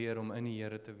ons moet leer om in die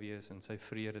Here te wees en sy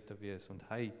vrede te wees, want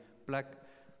hy plek,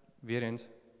 weer eens,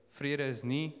 vrede is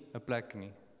nie 'n plek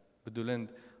nie,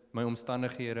 bedoelend, my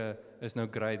omstandighede is nou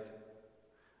great,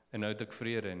 en nou het ek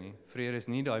vrede nie. Vrede is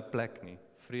nie daai plek nie,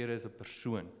 vrede is 'n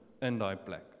persoon in daai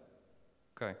plek.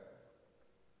 OK.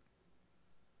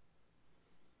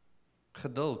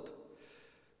 Geduld,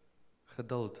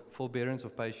 forbearance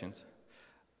of patience.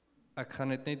 Ek gaan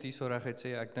dit net hier so reguit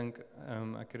sê, ek dink,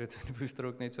 ek het dit in die booster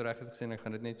ook net so reguit gesê, en ek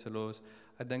gaan dit net so los.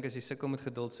 Ek dink as jy sukkel met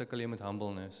geduld, sukkel jy met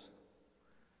humbleness.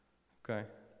 OK.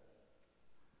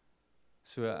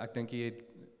 So ek dink jy het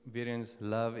weer eens,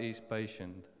 love is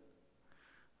patient.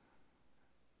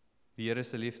 Die Here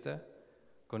se liefde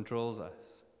controls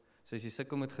us. So as jy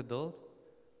sukkel met geduld,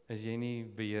 is jy nie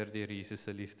beheer deur Jesus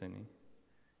se liefde nie.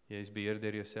 Jy is beheer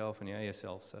deur jouself en jy eie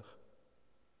selfsug.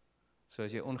 So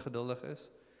as jy ongeduldig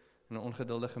is, en 'n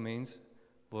ongeduldige mens,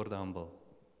 word humble.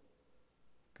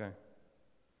 OK.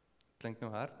 Klink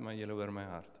nou hard, maar julle hoor my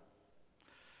hart.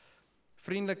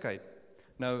 Vriendelikheid.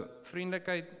 Nou,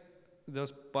 vriendelikheid,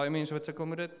 daar's baie mense wat sukkel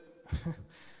met dit.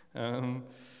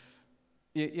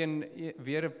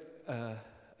 Weer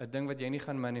 'n ding wat jy nie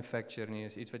gaan manufacture nie,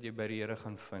 is iets wat jy by die Here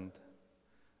gaan vind,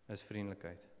 is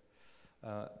vriendelikheid.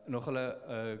 Nog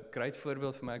 'n great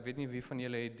voorbeeld vir my, ek weet nie wie van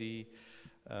julle het die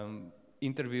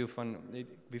interview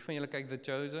wie van julle kyk The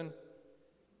Chosen?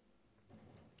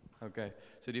 Okay,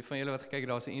 so die van julle wat gekyk,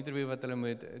 daar's 'n interview wat hulle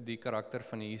met die karakter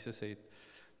van Jesus het.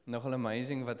 Nogal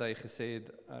amazing wat hy gesê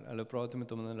het, hulle praat met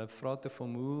hom en hulle vra te vir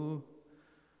hom,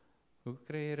 hoe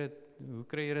kry jy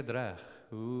dit reg?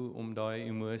 Hoe om daai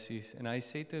emosies, en hy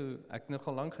sê toe, ek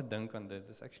nogal lank gedink aan dit,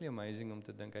 it's actually amazing om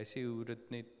te dink, hy sê hoe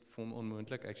dit net vir hom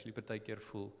onmoontlik actually partykeer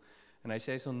voel, en hy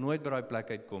sê hy sal nooit by daai plek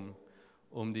uitkom,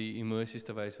 om die emosies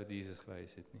te wys wat Jesus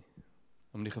gewys het nie,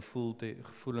 om die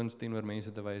gevoelens teenoor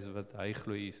mense te wys wat hy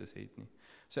glo Jesus het nie.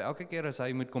 So elke keer as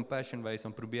hy met compassion wys,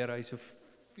 dan probeer hy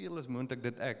soveel as moontlik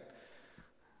dit act.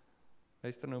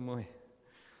 Luister nou mooi.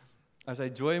 As hy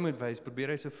joy moet wys, probeer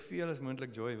hy soveel as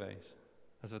moontlik joy wys,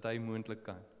 as wat hy moontlik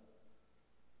kan.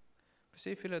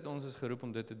 Besef julle dat ons is geroep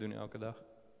om dit te doen elke dag?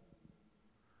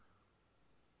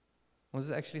 Ons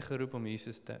is actually geroep om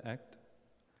Jesus te act.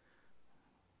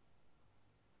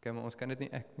 Okay, maar ons kan dit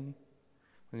nie act nie.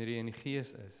 Wanneer jy in die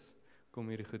Gees is, kom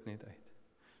hierdie goed net uit.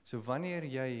 So wanneer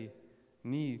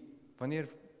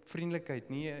vriendelikheid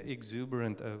nie 'n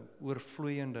exuberant, 'n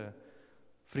oorvloeiende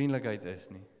vriendelikheid is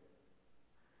nie,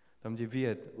 dan moet jy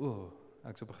weet,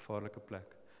 ek is op 'n gevaarlike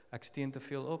plek. Ek steun te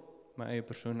veel op my eie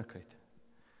persoonlikheid.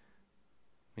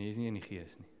 Maar jy is nie in die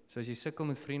Gees nie. So as jy sukkel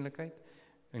met vriendelikheid,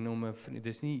 en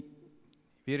dis nie,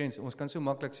 weer eens, ons kan so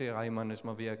maklik sê, hy man, is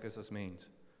maar wie ek is as mens.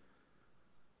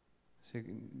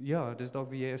 Ja, dis dalk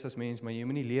wie jy is as mens, maar jy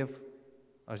moet nie leef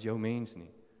as jou mens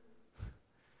nie.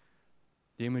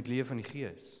 Jy moet leef in die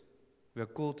Gees. We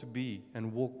are called to be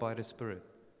and walk by the Spirit.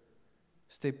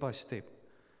 Step by step.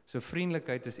 So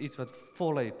vriendelikheid is iets wat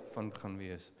voluit van gaan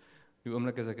wees. Die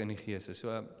oomblik as ek in die Gees is.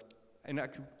 So, en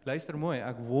ek luister mooi,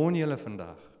 ek warn julle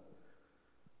vandag.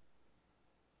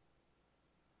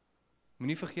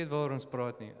 Moenie vergeet waar ons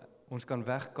praat nie. Ons kan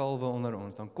wegkalwe onder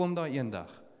ons. Dan kom daar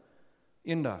eendag,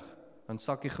 dan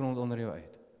sak die grond onder jou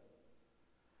uit.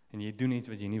 En jy doen iets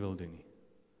wat jy nie wil doen nie.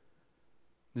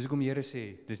 Dis hoekom die Here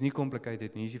sê, dis nie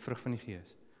komplikheid nie, dis die vrug van die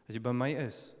Gees. As jy by my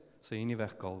is, sal jy nie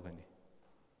wegkalwe nie.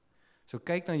 So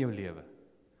kyk na jou lewe.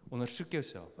 Ondersoek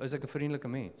jouself. Is ek 'n vriendelike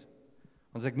mens?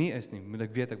 Want as ek nie is nie, moet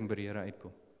ek weet ek moet by die Here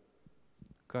uitkom.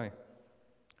 Okay.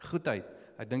 Goedheid.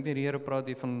 Ek dink nie die Here praat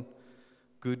hier van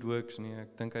good works nie.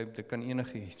 Ek dink dit kan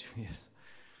enige iets wees.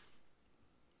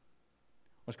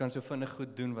 Ons kan so vinnig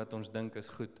goed doen wat ons dink is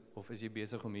goed, of is jy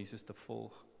besig om Jesus te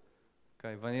volg?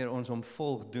 Okay, wanneer ons hom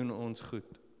volg, doen ons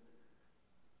goed.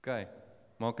 Okay,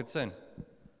 maak dit sin?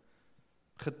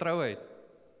 Getrouheid.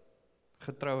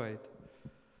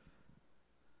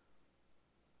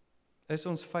 Is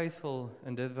ons faithful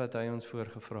in dit wat hy ons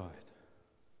voorgevra het?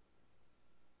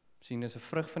 Sien, dis 'n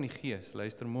vrug van die Gees,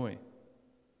 luister mooi.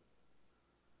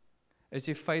 Is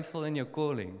jy faithful in jou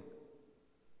calling?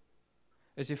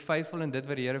 Is jy faithful in dit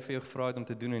wat die Here vir jou gevra het om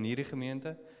te doen in hierdie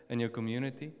gemeente, in jou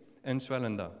community, in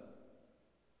Swellendam?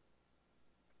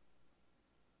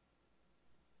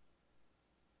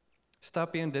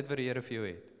 Stap jy in dit wat die Here vir jou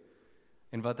het,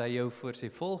 en wat hy jou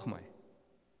voorsê, volg my.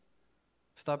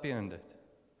 Stap jy in dit?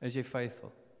 Is jy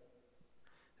faithful?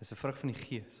 Dis 'n vrug van die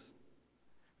Gees.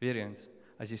 Weereens,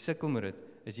 as jy sukkel met dit,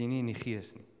 is jy nie in die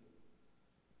Gees nie.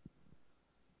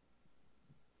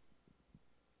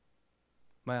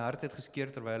 My hart het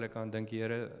geskeur terwyl ek aan dink,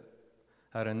 Here,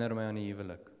 herinner my aan die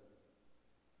huwelik.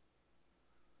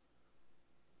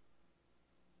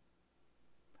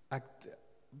 Ek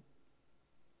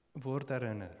word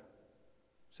herinner,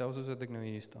 selfs as wat ek nou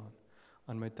hier staan,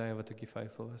 aan my tye wat ek nie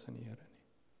faithful was aan die Here nie.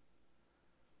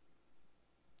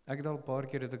 Ek het al 'n paar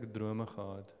keer het ek drome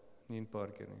gehad, nie 'n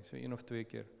paar keer nie, so 1 of 2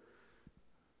 keer.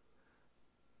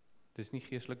 Dis nie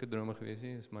geestelike drome gewees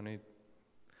nie, dis maar net,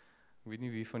 ek weet nie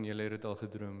wie van julle het dit al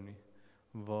gedroom nie,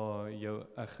 waar jou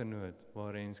eggenoot,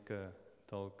 waar Renske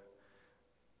dalk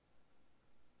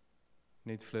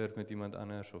net flirt met iemand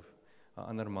anders, of 'n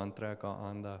ander man trek haar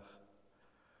aandag.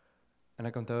 En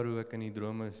ek onthou hoe ek in die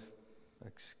drome,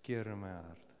 ek skeer in my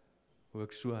hart, hoe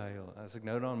ek so huil, as ek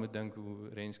nou daaraan moet dink, hoe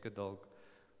Renske dalk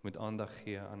moet aandag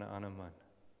gee aan 'n ander man,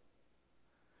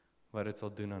 wat dit sal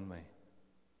doen aan my.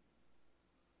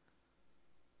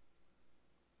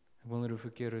 Ek wonder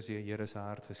hoeveel keer is die Here se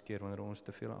hart geskeer, wanneer ons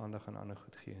te veel aandag aan ander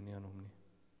goed gee, nie aan hom nie.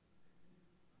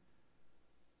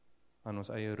 Aan ons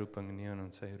eie roeping, nie aan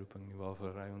ons eie roeping nie,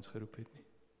 waarvoor hy ons geroep het nie.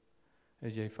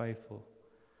 Is jy faithful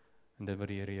in dit wat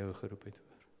die Here jou geroep het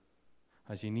voor?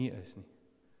 As jy nie is nie,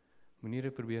 moenie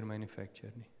dit probeer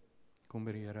manufacture nie. Kom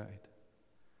by die Here uit.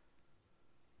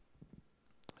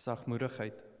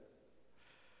 Sagmoedigheid.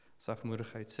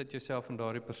 Sit jouself in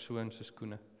daardie persoon se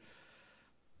skoene.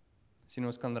 Sien,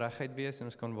 ons kan reguit wees en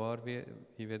ons kan waar wees,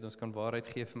 jy weet, ons kan waarheid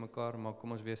gee vir mekaar, maar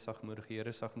kom ons wees sagmoedig. Die Here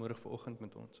is sagmoedig vanoggend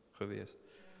met ons gewees.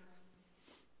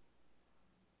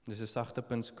 Dis 'n sagte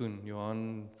punt skoen.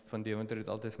 Johan van Deventer het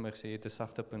altyd vir my gesê, jy het 'n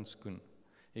sagte punt skoen.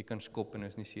 Jy kan skop en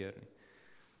is nie seer nie.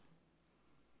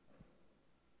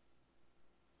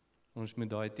 Ons moet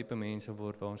daai tipe mense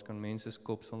word waar ons kan mense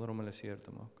skop sonder om hulle seer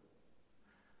te maak.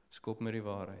 Skop met die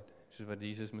waarheid, soos wat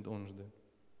Jesus met ons doen.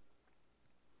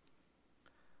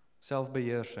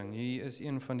 Selfbeheersing, hier is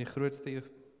een van die grootste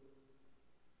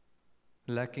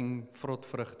lacking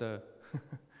vrotvrugte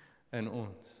in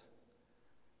ons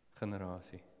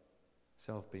generasie.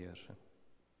 Selfbeheersing.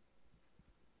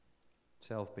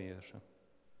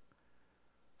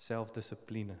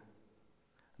 Selfdissipline.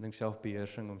 Ek dink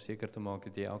selfbeheersing om seker te maak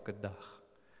dat jy elke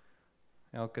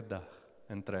dag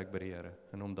intrek by die Here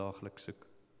en hom daagliks soek.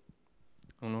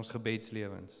 In ons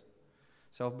gebedslewens.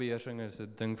 Selfbeheersing is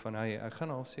 'n ding van, hey, ek gaan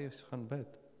al sê, ek gaan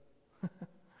bid.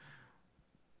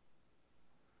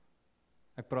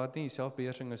 Ek praat nie,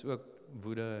 selfbeheersing is ook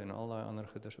woede en al daai ander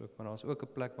goeders ook, maar daar is ook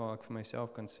 'n plek waar ek vir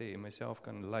myself kan sê, myself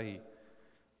kan lei,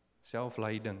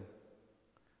 selfleiding,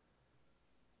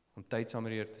 om tyd saam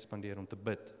met die Here te spandeer, om te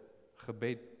bid.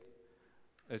 Gebed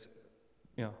is,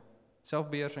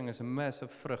 selfbeheersing is 'n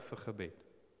massive vrug vir gebed.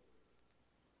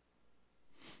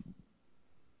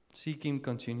 Seek him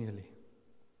continually.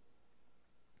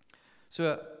 So,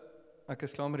 ek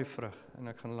is klaar met die vrug, en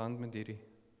ek gaan land met hierdie.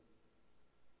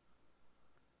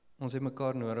 Ons het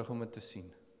mekaar nodig om dit te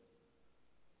sien.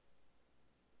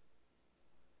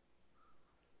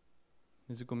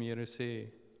 Dis hoekom die Here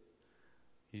sê,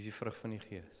 hier is die vrug van die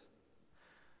Gees.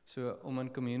 So, om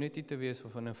in community te wees,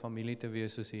 of in 'n familie te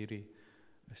wees soos hierdie,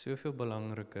 is soveel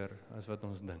belangriker as wat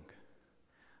ons dink.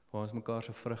 Waar ons mekaar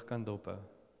se vrug kan dophou.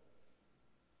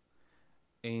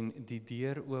 En die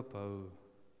deur oophou,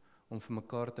 om vir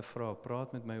mekaar te vra,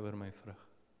 praat met my oor my vrug.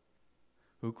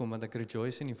 Hoekom? Want ek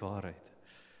rejoice in die waarheid.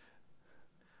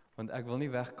 Want ek wil nie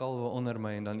wegkalwe onder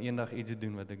my en dan eendag iets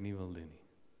doen wat ek nie wil doen nie.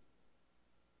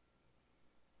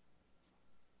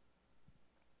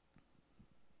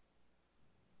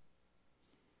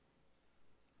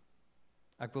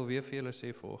 Ek wil weer vir julle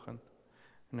sê vanoggend,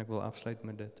 en ek wil afsluit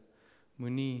met dit.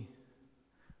 Moenie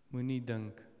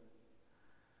dink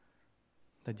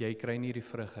dat jy kry nie die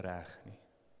vrug reg nie.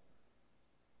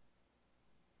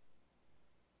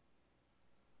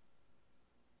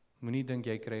 Moenie dink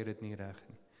jy kry dit nie reg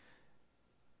nie.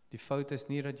 Die fout is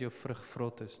nie dat jou vrug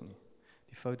vrot is nie.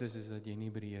 Die fout is dat jy nie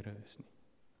by die Here is nie.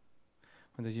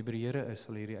 Want as jy by die Here is,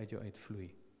 sal hierdie uit jou uitvloei.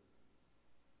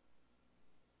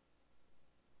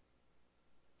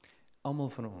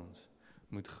 Almal van ons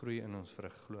moet groei in ons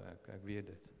vrug, glo ek weet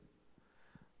dit.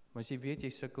 Maar as jy weet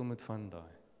jy sukkel met van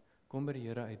daai, kom by die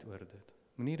Here uit oor dit.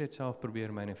 Moenie dit self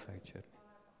probeer manufacture nie.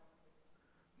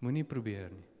 Moenie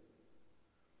probeer nie.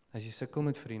 As jy sukkel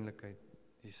met vriendelikheid,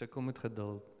 as jy sukkel met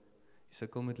geduld, jy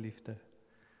sukkel met liefde,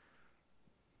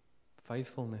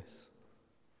 faithfulness,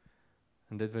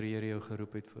 en dit wat die Here jou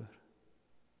geroep het voor.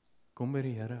 Kom by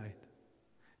die Here uit.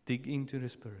 Dig into the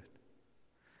Spirit.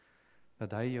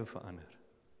 Dat hy jou verander.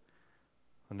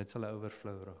 Want dit sal 'n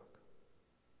overflow raak.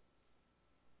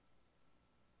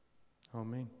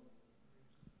 Amen.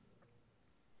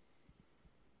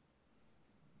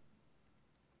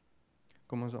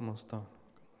 Kom ons almal staan.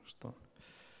 Kom ons staan.